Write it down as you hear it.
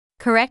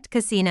Correct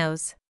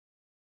casinos.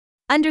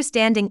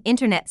 Understanding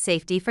Internet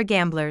Safety for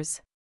Gamblers.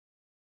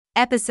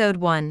 Episode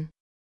 1.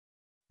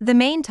 The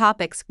main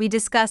topics we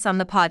discuss on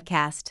the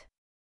podcast: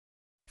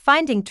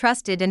 finding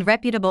trusted and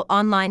reputable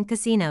online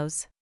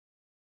casinos,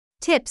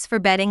 tips for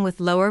betting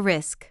with lower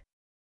risk,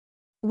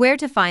 where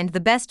to find the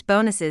best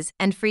bonuses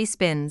and free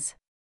spins,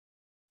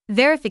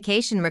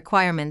 verification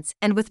requirements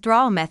and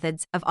withdrawal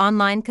methods of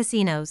online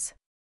casinos,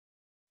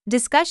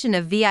 discussion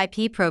of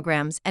VIP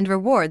programs and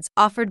rewards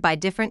offered by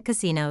different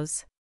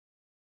casinos,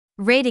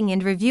 rating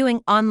and reviewing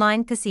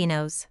online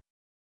casinos,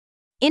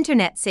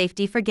 Internet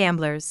safety for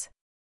gamblers,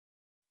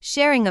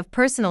 sharing of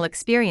personal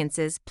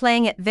experiences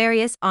playing at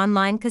various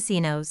online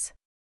casinos,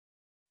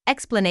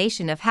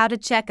 explanation of how to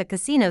check a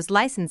casino's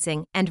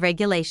licensing and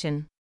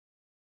regulation,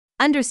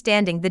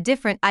 understanding the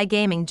different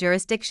iGaming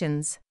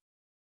jurisdictions.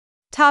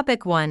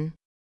 Topic 1.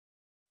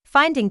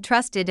 Finding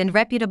trusted and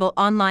reputable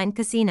online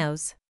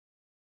casinos.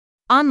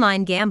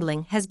 Online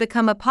gambling has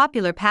become a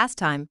popular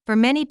pastime for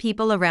many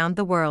people around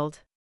the world.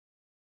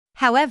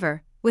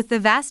 However, with the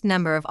vast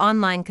number of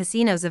online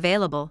casinos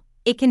available,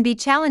 it can be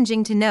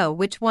challenging to know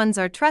which ones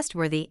are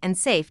trustworthy and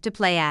safe to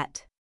play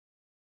at.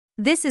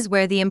 This is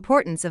where the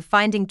importance of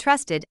finding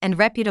trusted and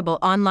reputable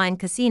online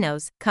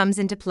casinos comes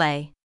into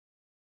play.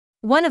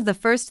 One of the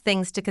first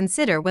things to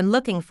consider when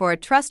looking for a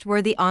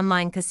trustworthy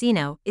online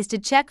casino is to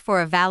check for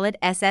a valid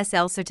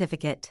SSL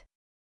certificate.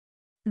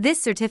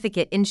 This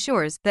certificate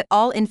ensures that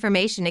all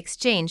information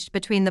exchanged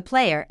between the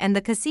player and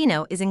the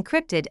casino is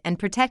encrypted and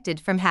protected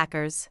from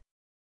hackers.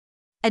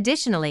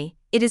 Additionally,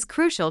 it is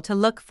crucial to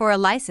look for a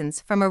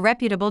license from a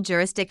reputable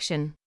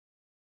jurisdiction.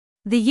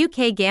 The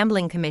UK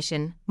Gambling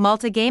Commission,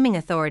 Malta Gaming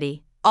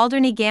Authority,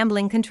 Alderney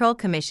Gambling Control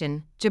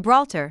Commission,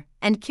 Gibraltar,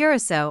 and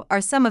Curacao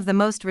are some of the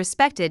most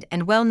respected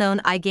and well-known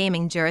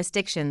iGaming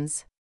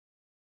jurisdictions.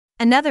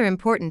 Another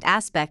important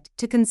aspect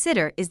to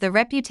consider is the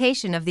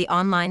reputation of the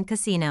online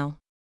casino.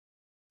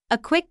 A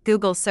quick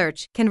Google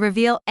search can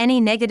reveal any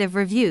negative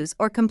reviews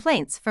or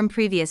complaints from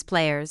previous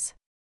players.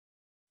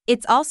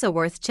 It's also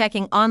worth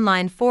checking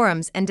online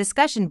forums and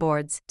discussion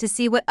boards to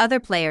see what other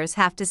players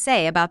have to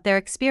say about their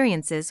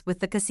experiences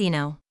with the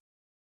casino.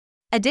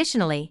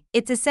 Additionally,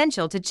 it's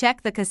essential to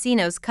check the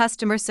casino's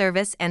customer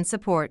service and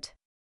support.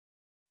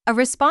 A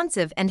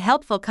responsive and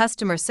helpful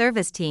customer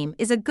service team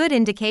is a good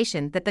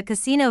indication that the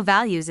casino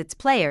values its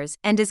players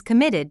and is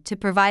committed to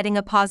providing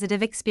a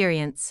positive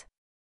experience.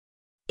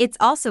 It's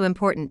also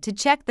important to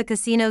check the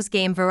casino's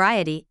game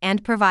variety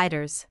and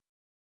providers.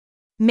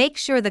 Make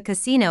sure the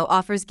casino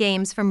offers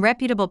games from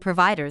reputable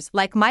providers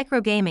like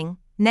Microgaming,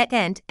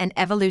 NetEnt, and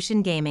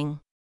Evolution Gaming.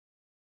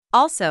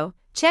 Also,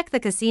 check the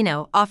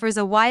casino offers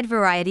a wide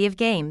variety of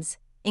games,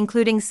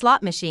 including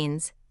slot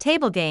machines,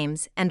 table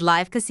games, and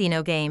live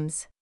casino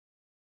games.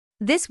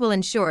 This will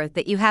ensure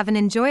that you have an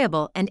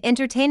enjoyable and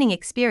entertaining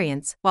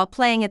experience while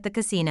playing at the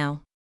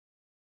casino.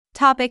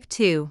 Topic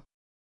 2.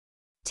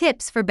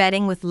 Tips for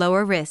betting with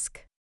lower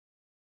risk.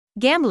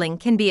 Gambling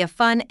can be a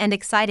fun and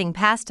exciting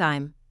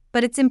pastime,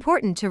 but it's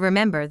important to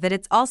remember that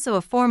it's also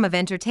a form of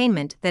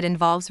entertainment that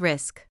involves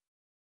risk.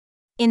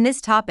 In this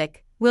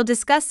topic, we'll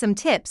discuss some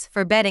tips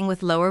for betting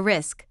with lower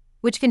risk,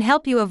 which can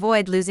help you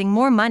avoid losing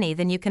more money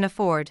than you can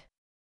afford.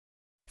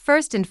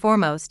 First and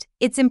foremost,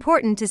 it's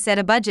important to set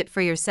a budget for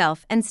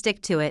yourself and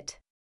stick to it.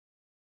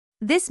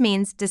 This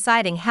means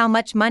deciding how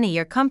much money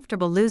you're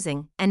comfortable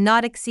losing and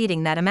not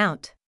exceeding that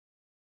amount.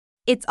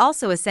 It's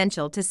also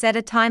essential to set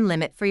a time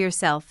limit for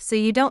yourself so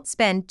you don't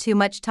spend too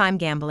much time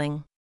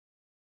gambling.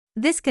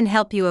 This can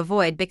help you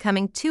avoid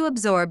becoming too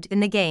absorbed in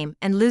the game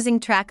and losing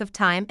track of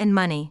time and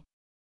money.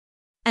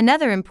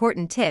 Another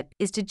important tip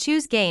is to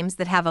choose games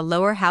that have a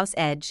lower house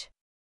edge.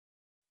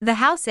 The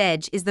house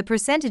edge is the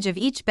percentage of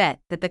each bet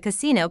that the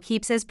casino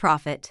keeps as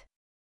profit.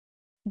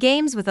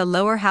 Games with a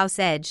lower house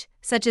edge,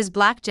 such as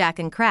blackjack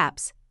and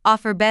craps,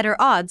 offer better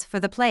odds for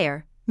the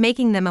player,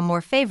 making them a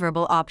more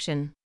favorable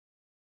option.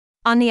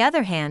 On the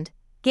other hand,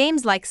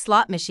 games like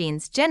slot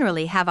machines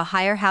generally have a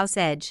higher house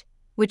edge,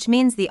 which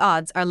means the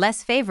odds are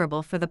less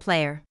favorable for the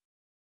player.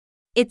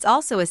 It's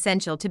also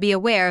essential to be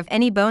aware of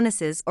any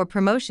bonuses or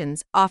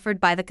promotions offered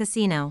by the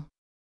casino.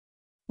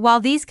 While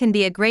these can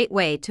be a great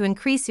way to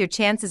increase your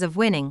chances of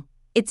winning,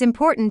 it's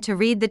important to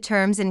read the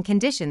terms and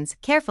conditions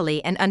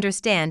carefully and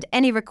understand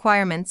any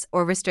requirements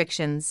or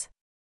restrictions.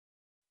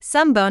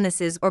 Some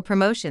bonuses or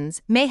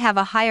promotions may have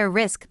a higher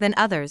risk than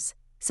others,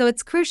 so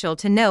it's crucial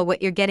to know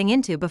what you're getting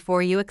into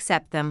before you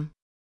accept them.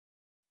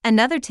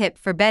 Another tip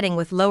for betting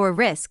with lower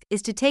risk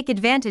is to take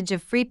advantage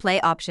of free play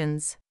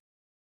options.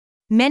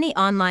 Many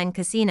online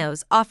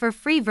casinos offer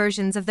free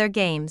versions of their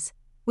games,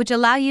 which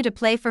allow you to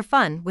play for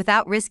fun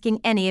without risking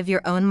any of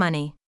your own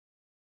money.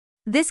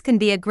 This can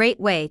be a great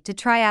way to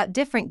try out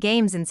different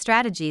games and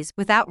strategies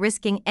without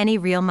risking any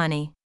real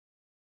money.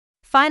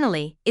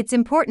 Finally, it's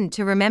important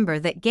to remember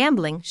that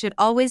gambling should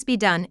always be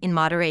done in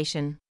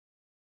moderation.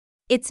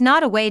 It's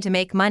not a way to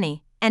make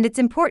money, and it's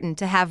important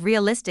to have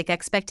realistic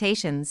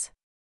expectations.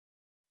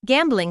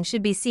 Gambling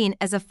should be seen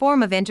as a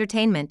form of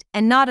entertainment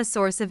and not a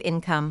source of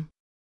income.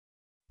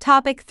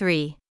 Topic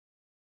 3.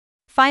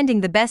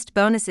 Finding the best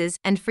bonuses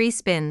and free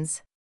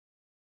spins.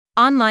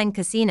 Online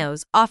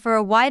casinos offer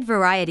a wide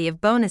variety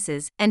of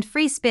bonuses and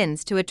free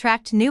spins to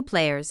attract new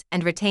players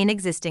and retain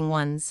existing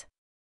ones.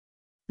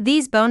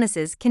 These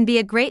bonuses can be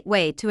a great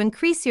way to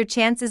increase your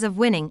chances of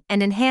winning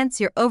and enhance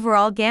your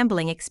overall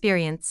gambling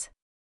experience.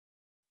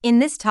 In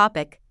this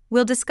topic,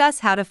 we'll discuss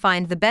how to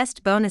find the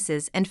best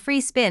bonuses and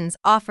free spins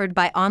offered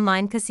by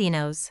online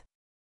casinos.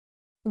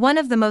 One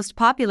of the most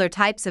popular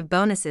types of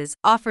bonuses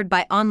offered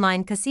by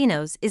online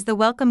casinos is the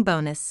welcome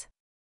bonus.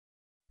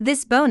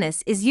 This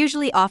bonus is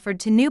usually offered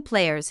to new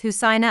players who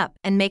sign up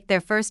and make their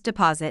first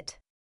deposit.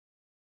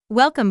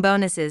 Welcome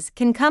bonuses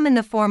can come in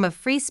the form of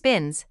free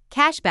spins,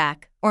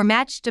 cashback, or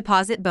matched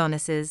deposit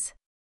bonuses.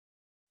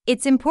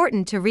 It's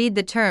important to read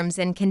the terms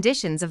and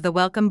conditions of the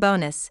welcome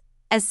bonus,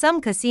 as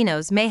some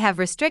casinos may have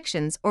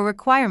restrictions or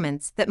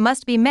requirements that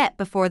must be met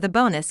before the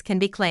bonus can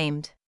be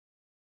claimed.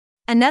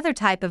 Another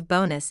type of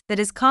bonus that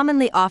is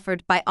commonly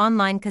offered by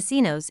online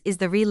casinos is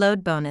the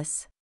reload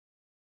bonus.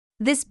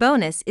 This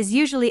bonus is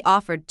usually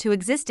offered to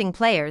existing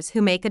players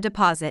who make a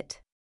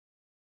deposit.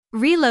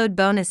 Reload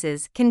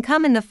bonuses can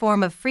come in the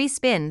form of free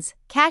spins,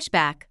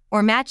 cashback,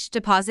 or matched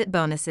deposit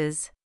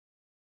bonuses.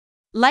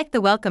 Like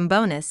the welcome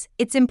bonus,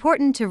 it's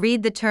important to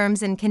read the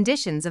terms and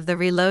conditions of the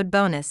reload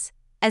bonus,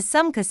 as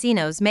some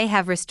casinos may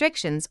have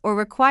restrictions or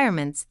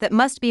requirements that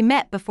must be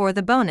met before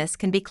the bonus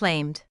can be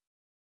claimed.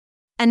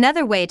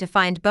 Another way to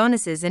find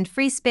bonuses and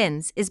free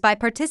spins is by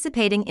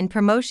participating in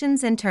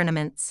promotions and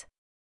tournaments.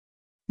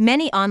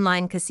 Many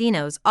online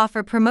casinos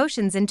offer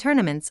promotions and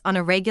tournaments on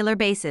a regular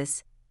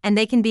basis, and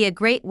they can be a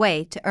great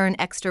way to earn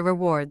extra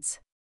rewards.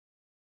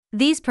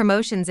 These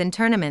promotions and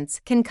tournaments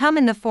can come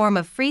in the form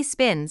of free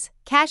spins,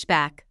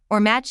 cashback, or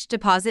matched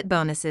deposit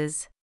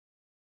bonuses.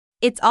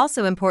 It's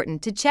also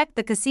important to check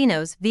the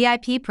casino's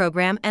VIP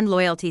program and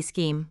loyalty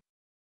scheme.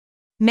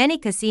 Many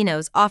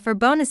casinos offer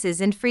bonuses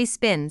and free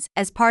spins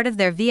as part of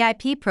their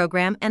VIP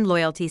program and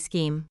loyalty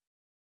scheme.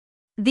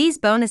 These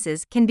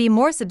bonuses can be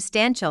more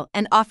substantial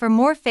and offer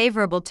more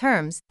favorable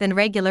terms than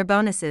regular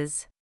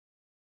bonuses.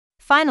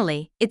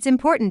 Finally, it's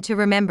important to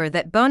remember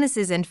that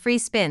bonuses and free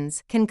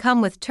spins can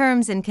come with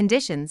terms and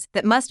conditions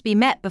that must be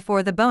met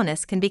before the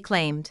bonus can be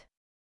claimed.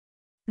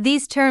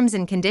 These terms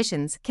and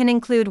conditions can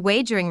include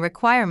wagering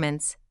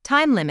requirements,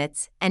 time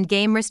limits, and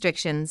game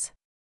restrictions.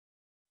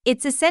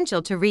 It's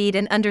essential to read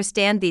and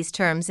understand these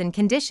terms and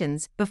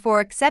conditions before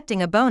accepting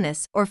a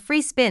bonus or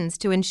free spins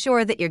to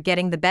ensure that you're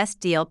getting the best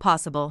deal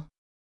possible.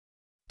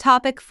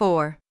 Topic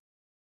 4.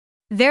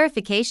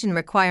 Verification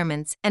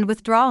requirements and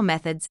withdrawal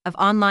methods of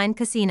online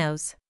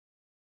casinos.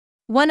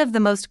 One of the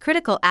most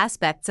critical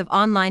aspects of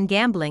online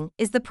gambling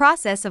is the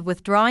process of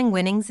withdrawing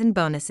winnings and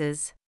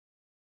bonuses.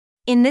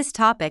 In this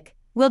topic,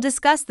 we'll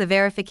discuss the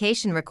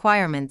verification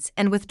requirements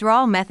and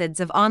withdrawal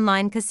methods of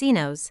online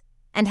casinos,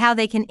 and how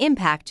they can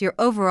impact your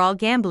overall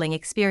gambling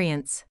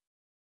experience.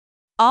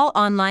 All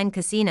online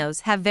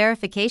casinos have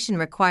verification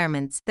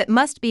requirements that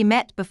must be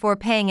met before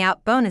paying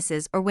out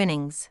bonuses or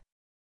winnings.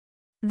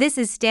 This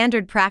is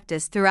standard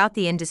practice throughout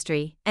the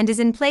industry and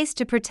is in place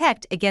to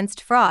protect against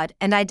fraud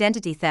and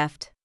identity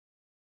theft.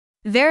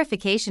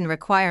 Verification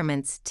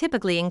requirements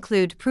typically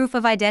include proof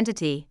of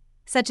identity,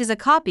 such as a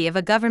copy of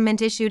a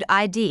government-issued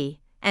ID,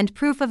 and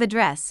proof of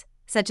address,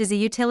 such as a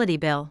utility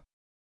bill.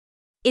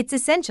 It's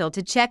essential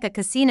to check a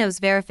casino's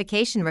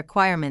verification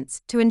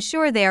requirements to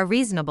ensure they are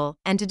reasonable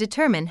and to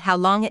determine how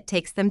long it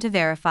takes them to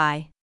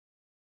verify.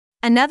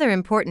 Another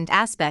important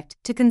aspect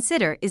to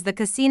consider is the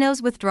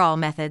casino's withdrawal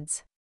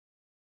methods.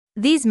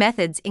 These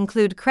methods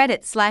include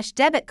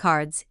credit/debit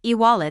cards,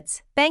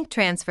 e-wallets, bank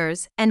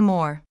transfers, and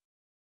more.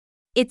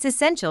 It's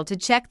essential to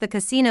check the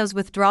casino's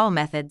withdrawal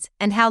methods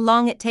and how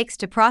long it takes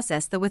to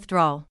process the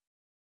withdrawal.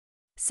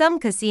 Some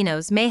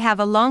casinos may have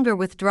a longer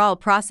withdrawal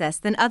process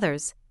than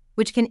others,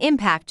 which can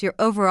impact your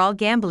overall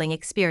gambling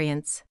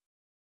experience.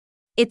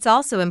 It's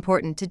also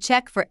important to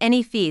check for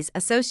any fees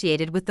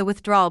associated with the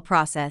withdrawal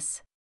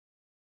process.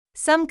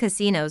 Some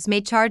casinos may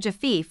charge a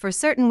fee for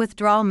certain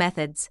withdrawal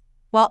methods,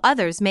 while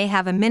others may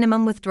have a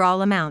minimum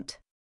withdrawal amount.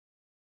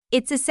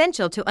 It's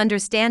essential to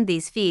understand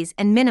these fees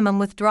and minimum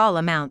withdrawal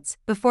amounts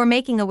before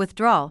making a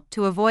withdrawal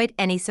to avoid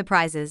any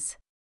surprises.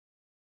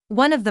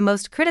 One of the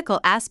most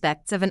critical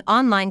aspects of an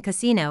online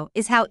casino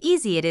is how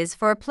easy it is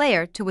for a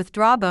player to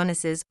withdraw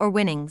bonuses or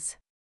winnings.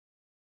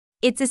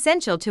 It's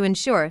essential to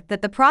ensure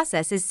that the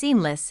process is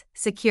seamless,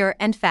 secure,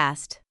 and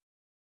fast.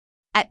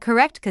 At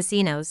Correct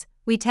Casinos,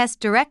 we test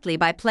directly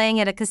by playing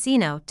at a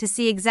casino to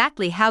see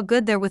exactly how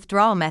good their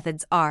withdrawal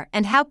methods are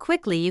and how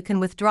quickly you can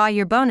withdraw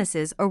your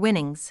bonuses or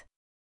winnings.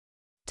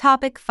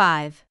 Topic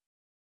 5.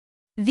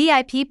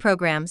 VIP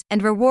programs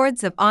and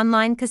rewards of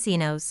online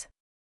casinos.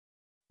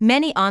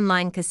 Many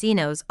online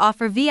casinos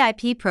offer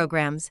VIP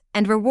programs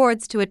and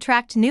rewards to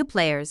attract new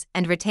players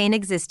and retain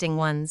existing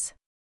ones.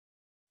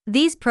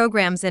 These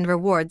programs and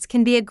rewards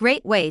can be a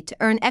great way to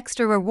earn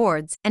extra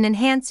rewards and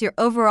enhance your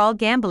overall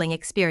gambling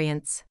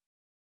experience.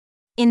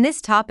 In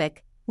this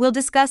topic, we'll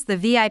discuss the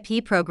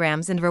VIP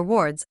programs and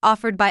rewards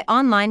offered by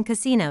online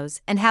casinos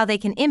and how they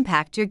can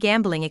impact your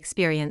gambling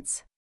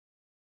experience.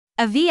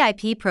 A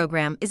VIP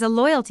program is a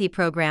loyalty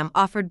program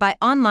offered by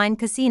online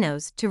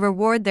casinos to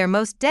reward their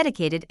most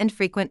dedicated and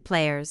frequent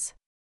players.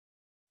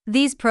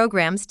 These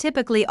programs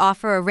typically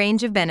offer a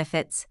range of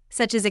benefits,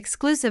 such as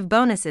exclusive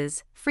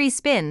bonuses, free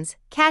spins,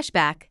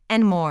 cashback,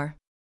 and more.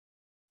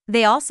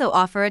 They also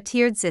offer a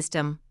tiered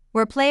system,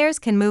 where players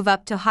can move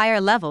up to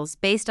higher levels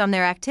based on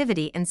their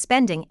activity and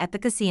spending at the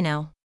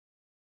casino.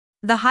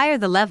 The higher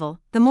the level,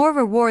 the more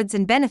rewards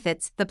and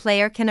benefits the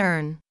player can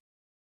earn.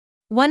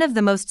 One of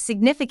the most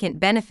significant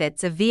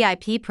benefits of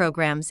VIP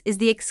programs is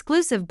the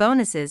exclusive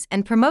bonuses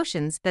and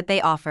promotions that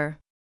they offer.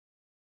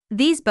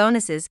 These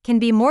bonuses can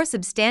be more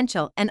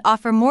substantial and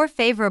offer more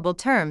favorable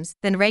terms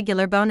than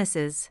regular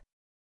bonuses.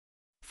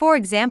 For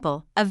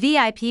example, a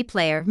VIP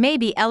player may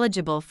be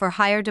eligible for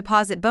higher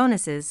deposit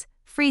bonuses,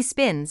 free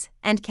spins,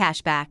 and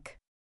cashback.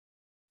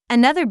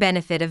 Another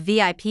benefit of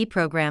VIP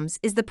programs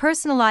is the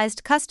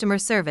personalized customer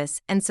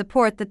service and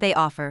support that they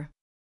offer.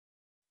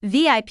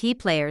 VIP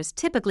players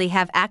typically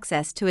have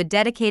access to a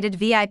dedicated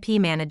VIP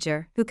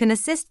manager who can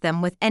assist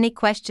them with any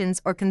questions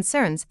or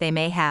concerns they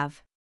may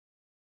have.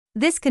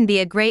 This can be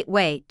a great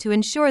way to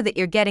ensure that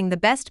you're getting the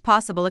best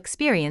possible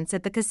experience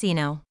at the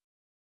casino.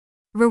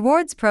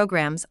 Rewards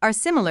programs are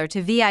similar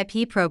to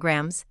VIP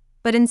programs,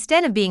 but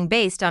instead of being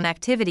based on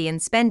activity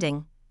and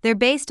spending, they're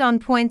based on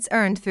points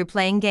earned through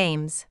playing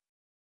games.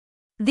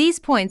 These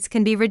points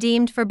can be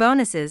redeemed for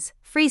bonuses,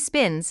 free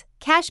spins,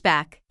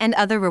 cashback, and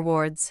other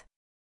rewards.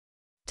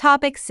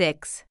 Topic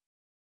 6.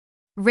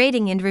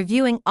 Rating and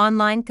reviewing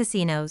online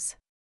casinos.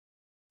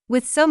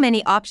 With so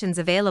many options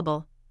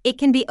available, it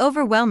can be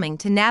overwhelming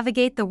to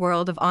navigate the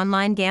world of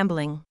online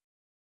gambling.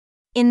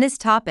 In this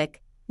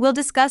topic, we'll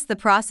discuss the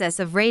process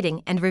of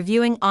rating and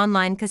reviewing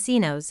online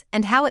casinos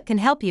and how it can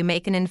help you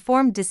make an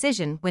informed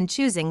decision when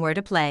choosing where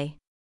to play.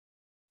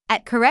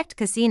 At Correct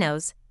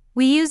Casinos,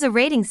 we use a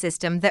rating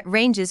system that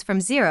ranges from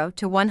 0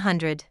 to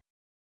 100.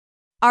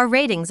 Our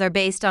ratings are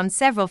based on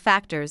several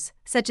factors,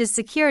 such as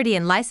security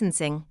and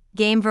licensing,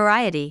 game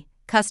variety,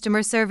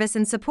 customer service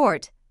and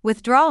support,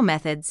 withdrawal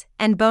methods,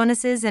 and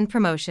bonuses and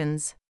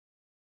promotions.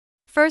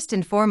 First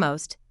and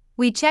foremost,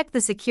 we check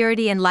the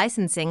security and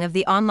licensing of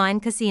the online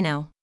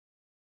casino.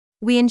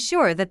 We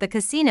ensure that the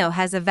casino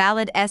has a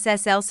valid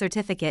SSL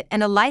certificate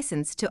and a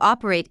license to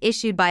operate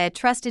issued by a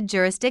trusted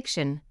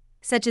jurisdiction,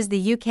 such as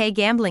the UK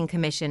Gambling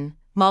Commission,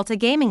 Malta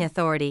Gaming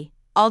Authority,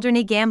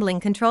 Alderney Gambling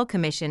Control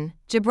Commission,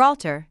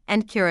 Gibraltar,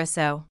 and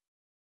Curaçao.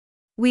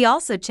 We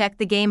also check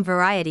the game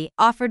variety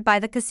offered by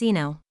the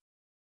casino.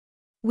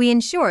 We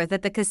ensure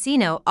that the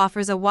casino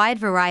offers a wide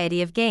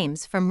variety of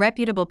games from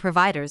reputable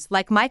providers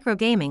like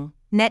Microgaming,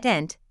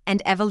 NetEnt,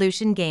 and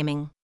Evolution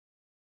Gaming.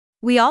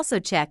 We also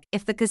check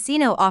if the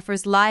casino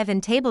offers live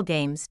and table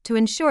games to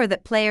ensure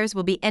that players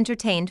will be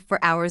entertained for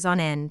hours on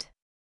end.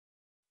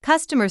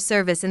 Customer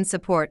service and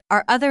support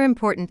are other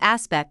important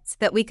aspects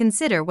that we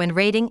consider when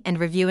rating and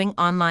reviewing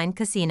online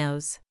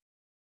casinos.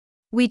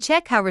 We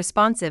check how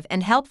responsive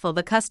and helpful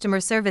the customer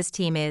service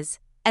team is,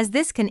 as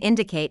this can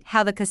indicate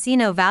how the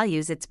casino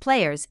values its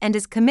players and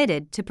is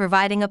committed to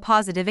providing a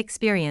positive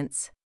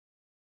experience.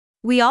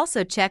 We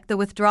also check the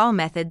withdrawal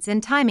methods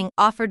and timing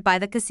offered by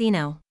the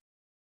casino.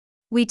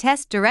 We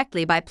test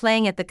directly by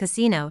playing at the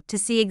casino to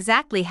see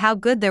exactly how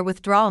good their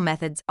withdrawal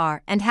methods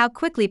are and how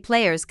quickly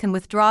players can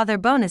withdraw their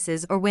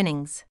bonuses or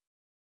winnings.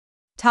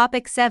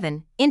 Topic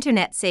 7.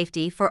 Internet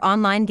safety for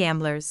online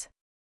gamblers.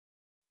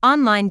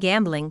 Online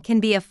gambling can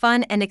be a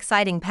fun and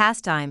exciting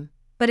pastime,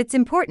 but it's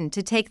important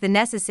to take the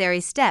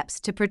necessary steps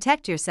to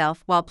protect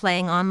yourself while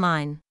playing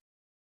online.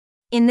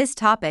 In this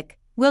topic,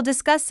 we'll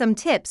discuss some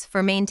tips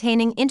for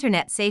maintaining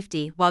internet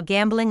safety while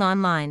gambling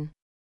online.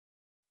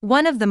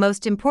 One of the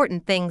most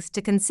important things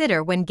to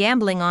consider when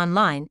gambling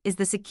online is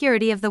the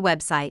security of the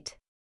website.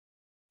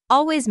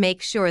 Always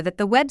make sure that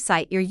the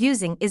website you're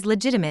using is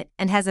legitimate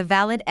and has a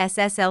valid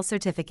SSL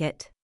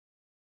certificate.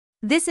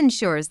 This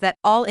ensures that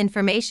all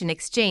information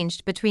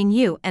exchanged between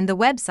you and the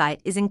website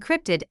is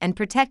encrypted and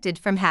protected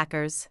from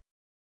hackers.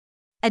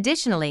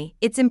 Additionally,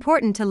 it's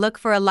important to look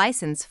for a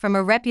license from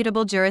a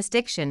reputable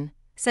jurisdiction,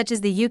 such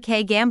as the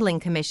UK Gambling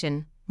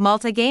Commission,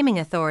 Malta Gaming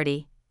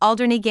Authority,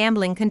 Alderney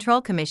Gambling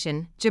Control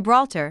Commission,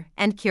 Gibraltar,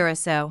 and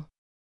Curaçao.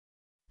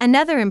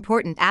 Another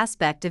important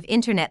aspect of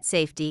internet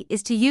safety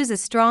is to use a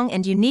strong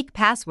and unique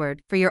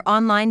password for your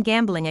online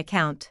gambling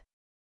account.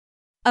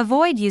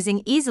 Avoid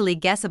using easily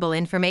guessable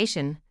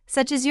information,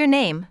 such as your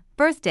name,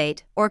 birth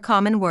date, or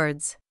common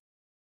words.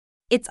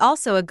 It's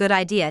also a good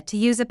idea to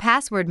use a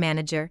password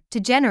manager to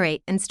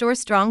generate and store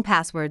strong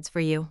passwords for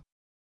you.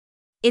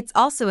 It's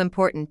also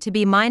important to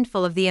be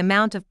mindful of the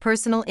amount of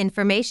personal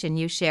information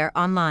you share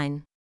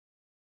online.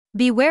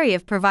 Be wary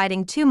of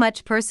providing too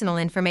much personal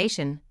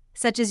information,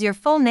 such as your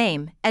full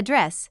name,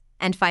 address,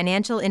 and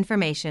financial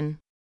information.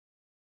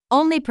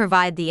 Only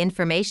provide the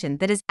information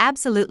that is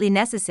absolutely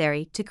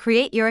necessary to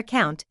create your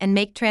account and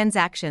make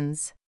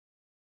transactions.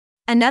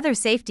 Another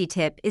safety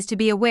tip is to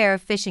be aware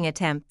of phishing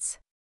attempts.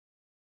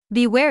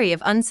 Be wary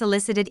of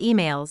unsolicited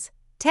emails,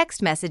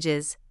 text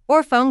messages,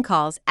 or phone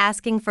calls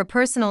asking for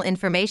personal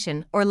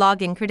information or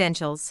login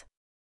credentials.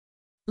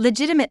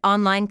 Legitimate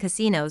online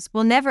casinos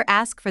will never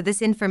ask for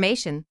this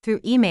information through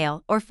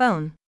email or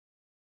phone.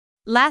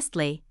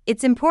 Lastly,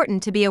 it's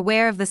important to be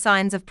aware of the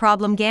signs of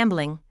problem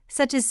gambling,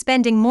 such as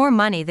spending more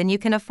money than you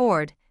can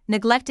afford,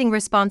 neglecting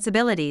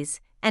responsibilities,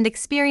 and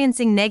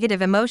experiencing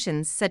negative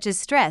emotions such as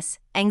stress,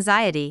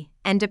 anxiety,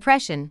 and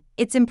depression.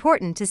 It's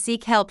important to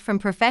seek help from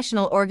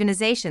professional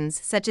organizations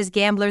such as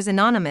Gamblers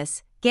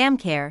Anonymous,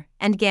 GamCare,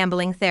 and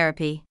Gambling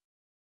Therapy.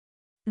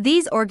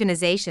 These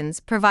organizations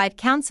provide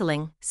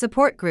counseling,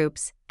 support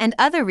groups, and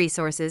other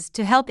resources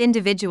to help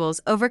individuals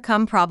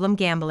overcome problem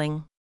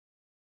gambling.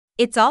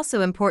 It's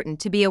also important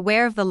to be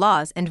aware of the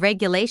laws and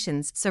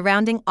regulations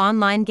surrounding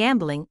online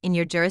gambling in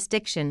your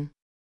jurisdiction.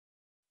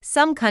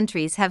 Some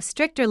countries have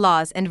stricter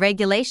laws and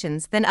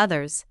regulations than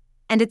others,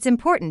 and it's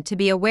important to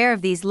be aware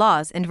of these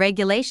laws and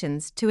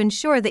regulations to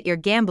ensure that you're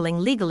gambling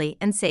legally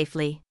and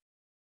safely.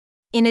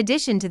 In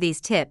addition to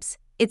these tips,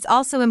 it's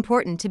also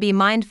important to be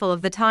mindful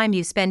of the time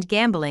you spend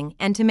gambling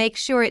and to make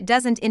sure it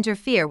doesn't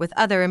interfere with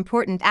other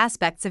important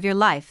aspects of your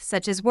life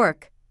such as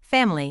work,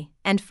 family,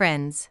 and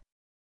friends.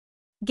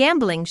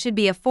 Gambling should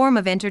be a form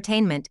of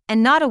entertainment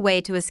and not a way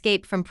to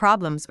escape from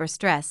problems or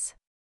stress.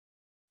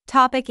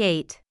 Topic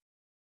 8.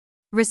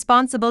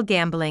 Responsible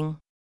gambling.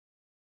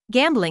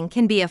 Gambling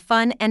can be a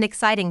fun and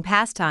exciting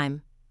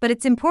pastime, but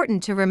it's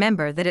important to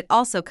remember that it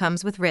also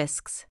comes with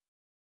risks.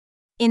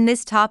 In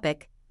this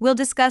topic, we'll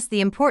discuss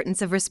the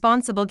importance of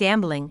responsible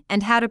gambling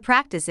and how to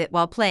practice it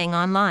while playing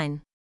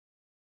online.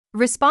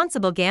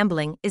 Responsible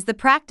gambling is the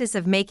practice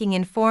of making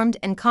informed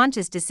and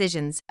conscious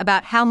decisions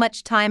about how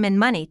much time and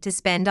money to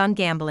spend on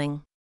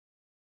gambling.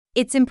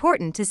 It's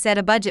important to set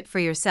a budget for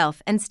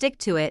yourself and stick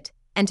to it,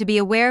 and to be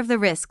aware of the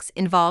risks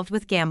involved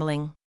with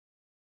gambling.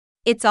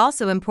 It's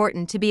also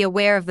important to be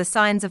aware of the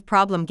signs of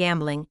problem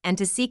gambling and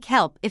to seek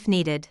help if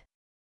needed.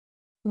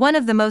 One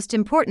of the most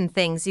important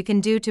things you can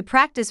do to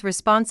practice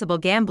responsible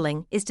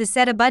gambling is to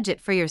set a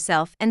budget for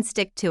yourself and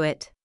stick to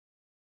it.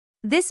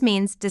 This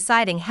means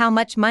deciding how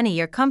much money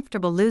you're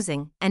comfortable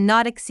losing and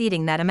not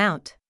exceeding that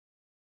amount.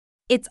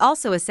 It's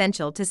also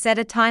essential to set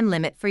a time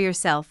limit for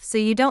yourself so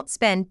you don't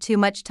spend too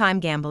much time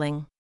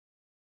gambling.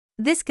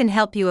 This can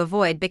help you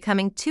avoid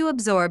becoming too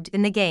absorbed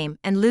in the game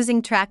and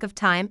losing track of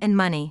time and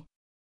money.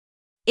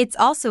 It's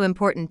also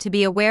important to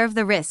be aware of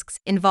the risks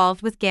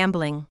involved with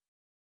gambling.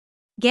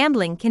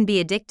 Gambling can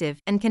be addictive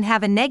and can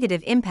have a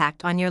negative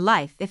impact on your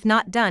life if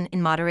not done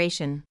in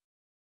moderation.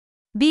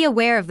 Be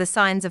aware of the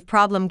signs of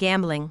problem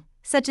gambling,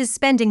 such as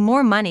spending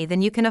more money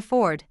than you can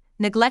afford,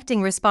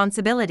 neglecting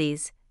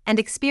responsibilities, and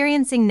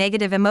experiencing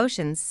negative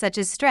emotions such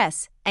as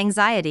stress,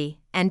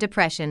 anxiety, and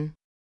depression.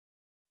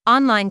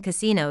 Online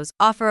casinos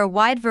offer a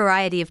wide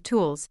variety of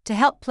tools to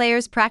help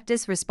players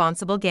practice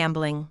responsible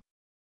gambling.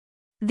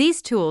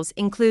 These tools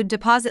include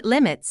deposit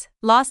limits,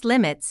 loss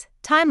limits,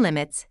 time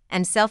limits,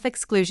 and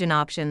self-exclusion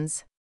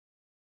options.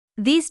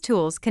 These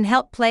tools can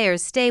help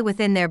players stay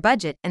within their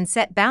budget and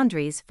set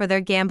boundaries for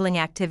their gambling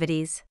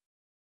activities.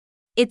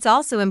 It's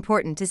also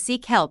important to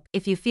seek help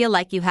if you feel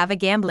like you have a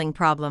gambling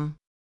problem.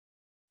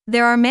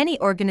 There are many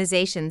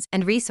organizations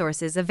and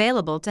resources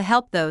available to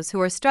help those who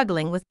are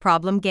struggling with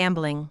problem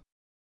gambling.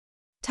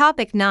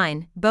 Topic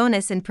 9.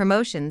 Bonus and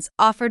promotions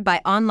offered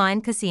by online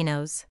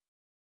casinos.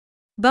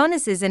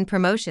 Bonuses and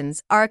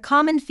promotions are a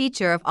common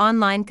feature of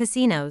online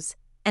casinos,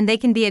 and they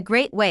can be a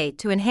great way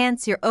to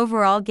enhance your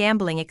overall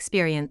gambling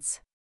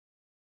experience.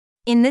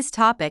 In this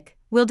topic,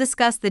 we'll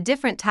discuss the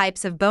different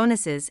types of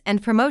bonuses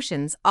and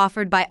promotions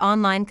offered by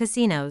online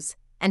casinos,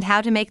 and how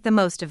to make the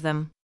most of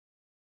them.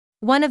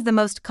 One of the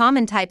most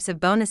common types of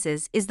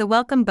bonuses is the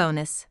welcome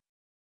bonus.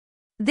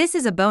 This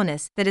is a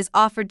bonus that is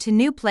offered to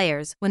new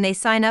players when they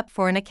sign up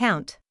for an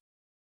account.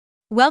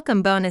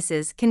 Welcome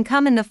bonuses can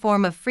come in the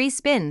form of free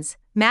spins,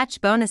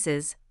 match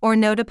bonuses, or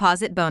no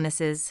deposit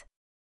bonuses.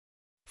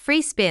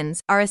 Free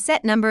spins are a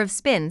set number of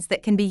spins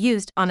that can be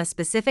used on a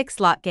specific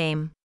slot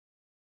game.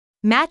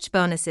 Match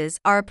bonuses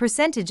are a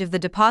percentage of the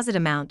deposit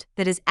amount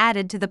that is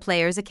added to the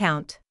player's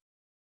account.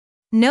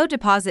 No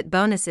deposit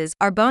bonuses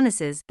are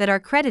bonuses that are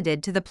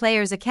credited to the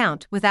player's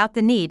account without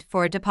the need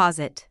for a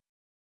deposit.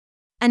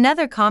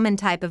 Another common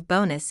type of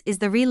bonus is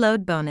the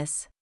reload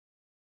bonus.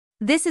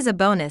 This is a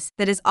bonus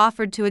that is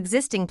offered to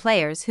existing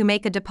players who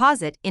make a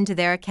deposit into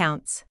their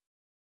accounts.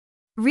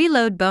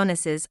 Reload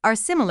bonuses are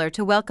similar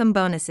to welcome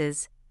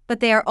bonuses, but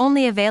they are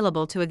only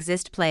available to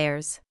exist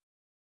players.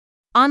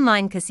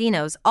 Online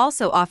casinos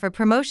also offer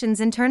promotions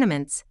and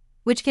tournaments,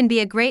 which can be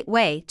a great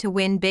way to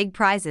win big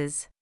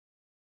prizes.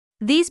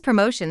 These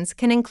promotions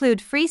can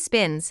include free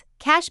spins,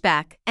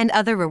 cashback, and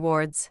other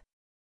rewards.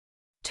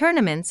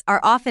 Tournaments are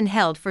often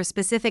held for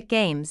specific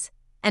games,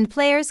 and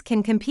players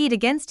can compete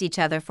against each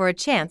other for a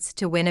chance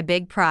to win a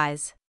big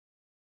prize.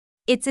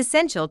 It's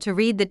essential to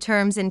read the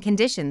terms and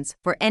conditions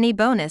for any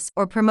bonus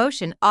or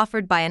promotion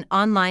offered by an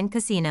online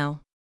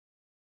casino.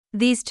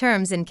 These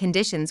terms and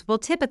conditions will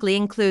typically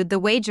include the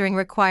wagering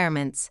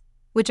requirements,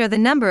 which are the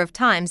number of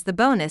times the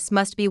bonus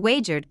must be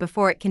wagered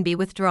before it can be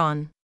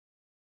withdrawn.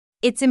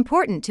 It's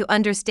important to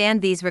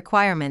understand these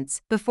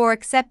requirements before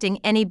accepting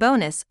any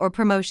bonus or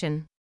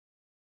promotion.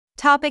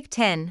 Topic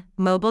 10: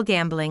 Mobile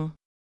Gambling.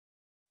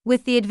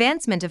 With the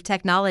advancement of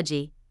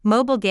technology,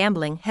 mobile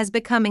gambling has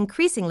become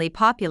increasingly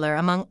popular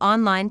among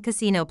online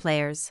casino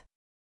players.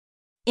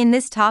 In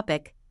this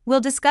topic,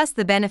 we'll discuss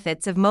the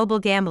benefits of mobile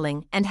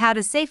gambling and how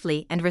to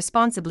safely and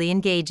responsibly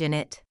engage in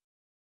it.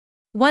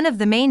 One of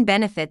the main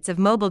benefits of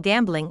mobile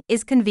gambling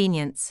is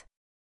convenience.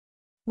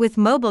 With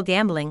mobile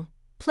gambling,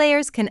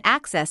 players can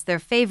access their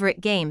favorite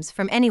games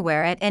from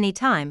anywhere at any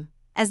time,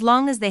 as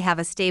long as they have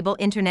a stable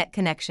internet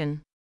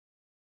connection.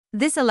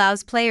 This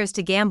allows players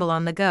to gamble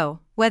on the go,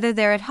 whether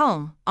they're at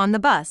home, on the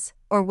bus,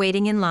 or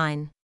waiting in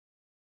line.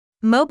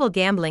 Mobile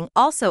gambling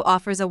also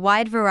offers a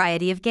wide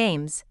variety of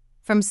games,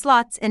 from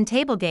slots and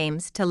table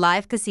games to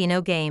live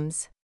casino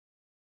games.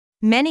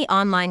 Many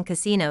online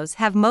casinos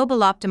have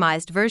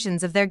mobile-optimized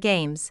versions of their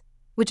games,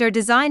 which are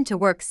designed to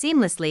work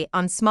seamlessly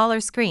on smaller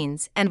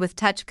screens and with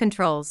touch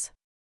controls.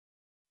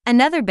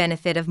 Another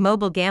benefit of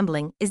mobile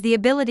gambling is the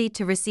ability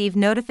to receive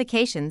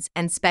notifications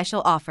and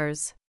special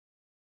offers.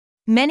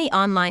 Many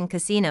online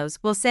casinos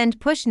will send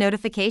push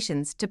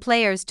notifications to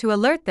players to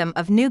alert them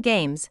of new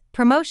games,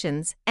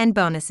 promotions, and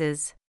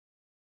bonuses.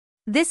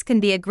 This can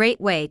be a great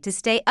way to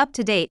stay up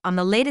to date on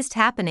the latest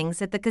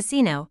happenings at the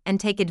casino and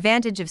take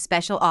advantage of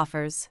special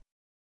offers.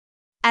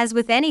 As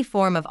with any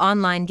form of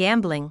online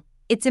gambling,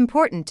 it's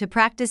important to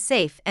practice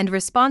safe and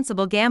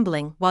responsible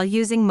gambling while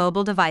using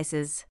mobile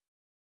devices.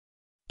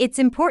 It's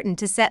important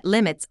to set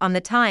limits on the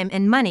time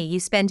and money you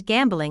spend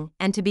gambling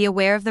and to be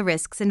aware of the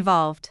risks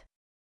involved.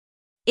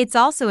 It's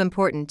also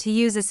important to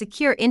use a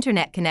secure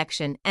internet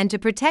connection and to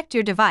protect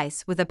your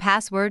device with a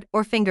password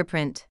or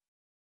fingerprint.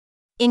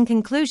 In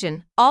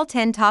conclusion, all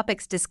 10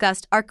 topics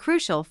discussed are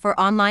crucial for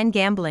online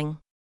gambling.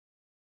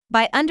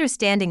 By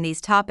understanding these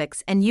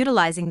topics and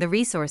utilizing the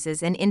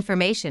resources and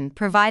information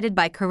provided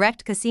by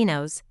Correct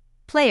Casinos,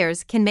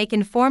 players can make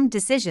informed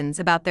decisions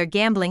about their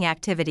gambling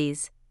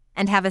activities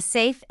and have a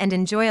safe and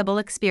enjoyable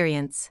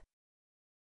experience.